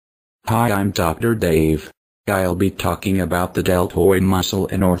Hi, I'm Dr. Dave. I'll be talking about the deltoid muscle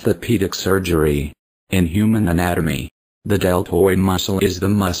in orthopedic surgery. In human anatomy, the deltoid muscle is the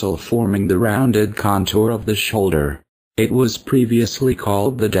muscle forming the rounded contour of the shoulder. It was previously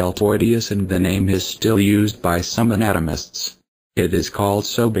called the deltoideus and the name is still used by some anatomists. It is called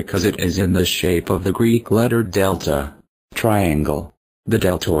so because it is in the shape of the Greek letter delta, triangle. The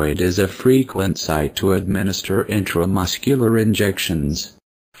deltoid is a frequent site to administer intramuscular injections.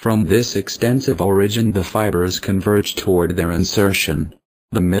 From this extensive origin the fibers converge toward their insertion,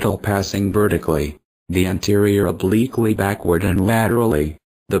 the middle passing vertically, the anterior obliquely backward and laterally,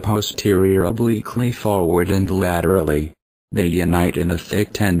 the posterior obliquely forward and laterally. They unite in a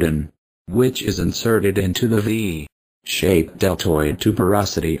thick tendon, which is inserted into the V-shaped deltoid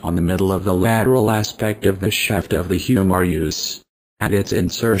tuberosity on the middle of the lateral aspect of the shaft of the humerus. At its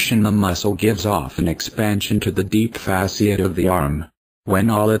insertion the muscle gives off an expansion to the deep fasciate of the arm.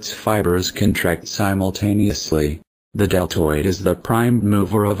 When all its fibers contract simultaneously, the deltoid is the prime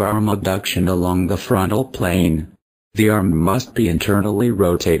mover of arm abduction along the frontal plane. The arm must be internally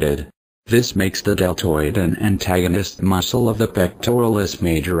rotated. This makes the deltoid an antagonist muscle of the pectoralis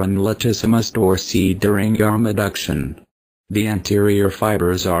major and latissimus dorsi during arm abduction. The anterior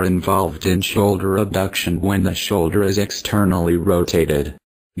fibers are involved in shoulder abduction when the shoulder is externally rotated.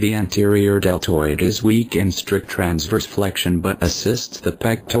 The anterior deltoid is weak in strict transverse flexion but assists the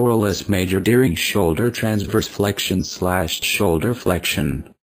pectoralis major during shoulder transverse flexion/shoulder flexion.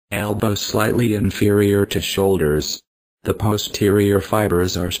 Elbow slightly inferior to shoulders. The posterior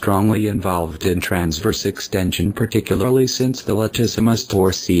fibers are strongly involved in transverse extension, particularly since the latissimus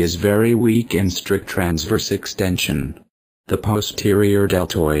dorsi is very weak in strict transverse extension. The posterior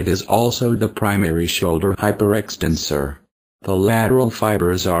deltoid is also the primary shoulder hyperextensor. The lateral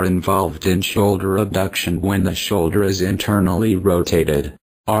fibers are involved in shoulder abduction when the shoulder is internally rotated,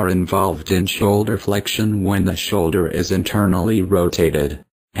 are involved in shoulder flexion when the shoulder is internally rotated,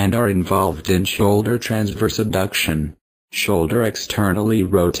 and are involved in shoulder transverse abduction, shoulder externally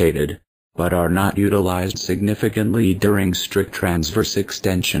rotated, but are not utilized significantly during strict transverse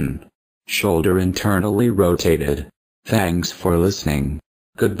extension, shoulder internally rotated. Thanks for listening.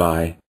 Goodbye.